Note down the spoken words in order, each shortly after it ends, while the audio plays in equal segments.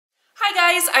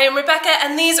Hi guys, I am Rebecca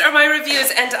and these are my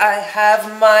reviews and I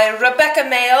have my Rebecca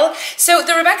mail. So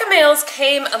the Rebecca mails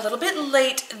came a little bit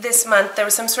late this month. There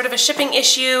was some sort of a shipping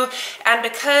issue and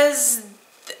because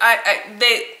I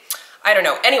don't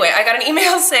know. Anyway, I got an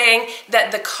email saying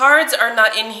that the cards are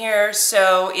not in here,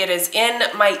 so it is in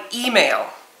my email.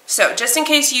 So just in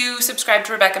case you subscribe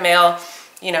to Rebecca mail,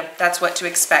 you know, that's what to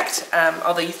expect.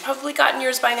 Although you've probably gotten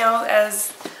yours by now,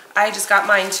 as I just got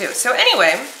mine too. So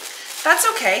anyway, that's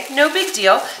okay, no big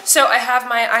deal. So I have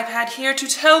my iPad here to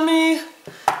tell me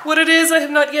what it is. I have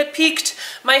not yet peeked.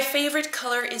 My favorite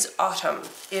color is autumn,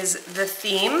 is the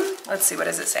theme. Let's see, what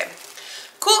does it say?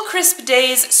 Cool, crisp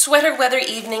days, sweater weather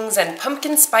evenings, and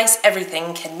pumpkin spice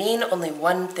everything can mean only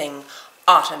one thing.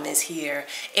 Autumn is here.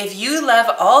 If you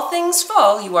love all things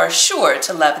fall, you are sure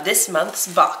to love this month's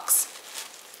box.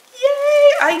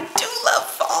 Yay! I do love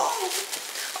fall.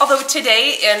 Although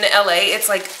today in LA, it's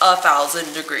like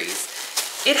 1,000 degrees.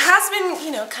 It has been,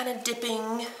 you know, kind of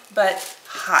dipping, but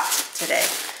hot today.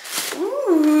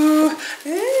 Ooh,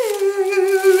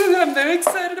 I'm very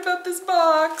excited about this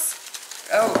box.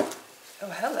 Oh,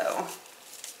 hello.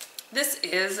 This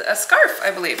is a scarf,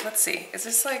 I believe. Let's see. Is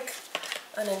this like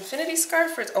an infinity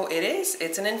scarf? Or oh, it is.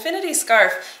 It's an infinity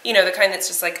scarf. You know, the kind that's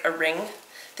just like a ring.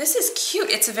 This is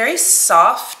cute. It's a very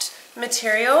soft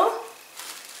material.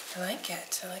 I like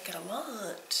it. I like it a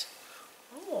lot.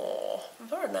 Oh,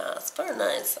 very nice, very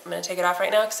nice. I'm gonna take it off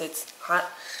right now because it's hot,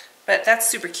 but that's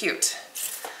super cute.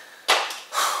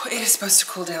 It is supposed to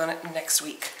cool down next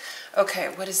week. Okay,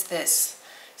 what is this?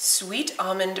 Sweet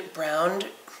almond brown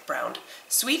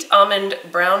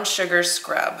sugar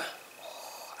scrub.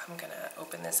 Oh, I'm gonna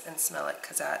open this and smell it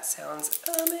because that sounds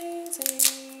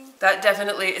amazing. That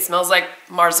definitely, it smells like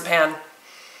marzipan.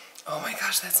 Oh my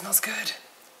gosh, that smells good.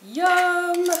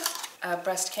 Yum!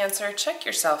 Breast cancer, check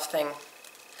yourself thing.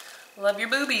 Love your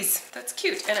boobies. That's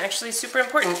cute and actually super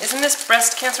important. Isn't this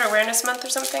Breast Cancer Awareness Month or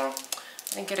something?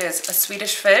 I think it is. A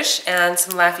Swedish fish and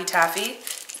some Laffy Taffy.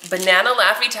 Banana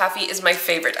Laffy Taffy is my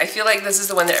favorite. I feel like this is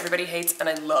the one that everybody hates and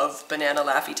I love banana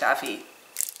Laffy Taffy.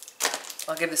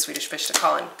 I'll give the Swedish fish to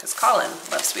Colin because Colin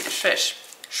loves Swedish fish.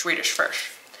 Swedish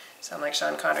fish. Sound like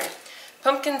Sean Connery.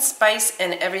 Pumpkin spice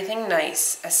and everything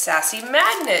nice. A sassy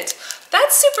magnet.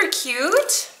 That's super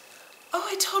cute. Oh,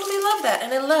 I totally love that,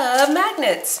 and I love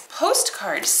magnets.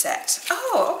 Postcard set.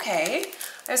 Oh, okay.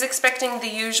 I was expecting the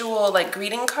usual like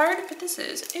greeting card, but this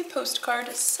is a postcard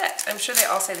set. I'm sure they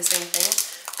all say the same thing,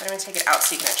 but I'm gonna take it out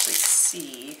so you can actually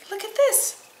see. Look at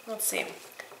this. Let's see.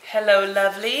 Hello,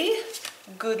 lovely.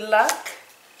 Good luck.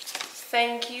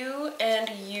 Thank you, and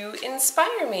you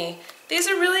inspire me. These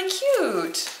are really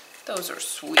cute. Those are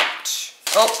sweet.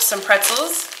 Oh, some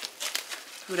pretzels.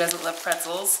 Who doesn't love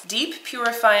pretzels? Deep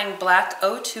Purifying Black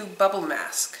O2 Bubble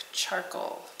Mask.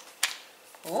 Charcoal.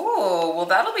 Oh, well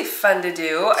that'll be fun to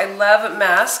do. I love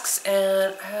masks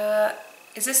and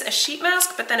is this a sheet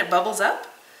mask but then it bubbles up?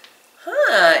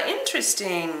 Huh,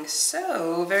 interesting.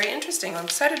 So, very interesting. I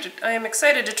am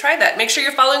excited to try that. Make sure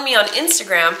you're following me on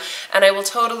Instagram and I will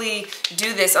totally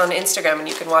do this on Instagram and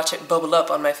you can watch it bubble up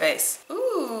on my face.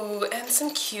 Ooh, and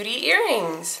some cutie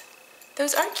earrings.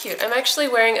 Those are cute. I'm actually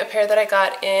wearing a pair that I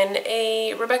got in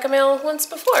a Rebecca mail once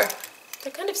before.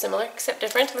 They're kind of similar, except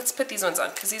different. Let's put these ones on,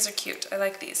 because these are cute. I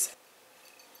like these.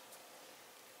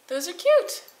 Those are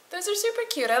cute. Those are super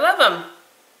cute. I love them.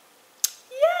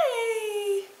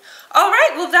 Yay! All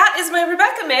right, well that is my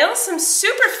Rebecca mail. Some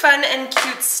super fun and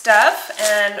cute stuff,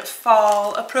 and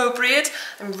fall appropriate.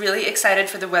 I'm really excited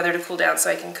for the weather to cool down so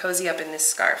I can cozy up in this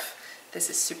scarf. This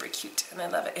is super cute and I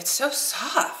love it. It's so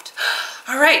soft.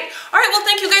 All right, well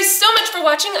thank you guys so much for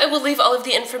watching. I will leave all of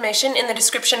the information in the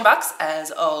description box as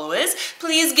always.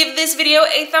 Please give this video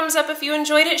a thumbs up if you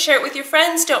enjoyed it. Share it with your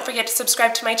friends. Don't forget to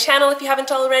subscribe to my channel if you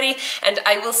haven't already. And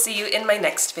I will see you in my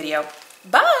next video.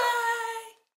 Bye!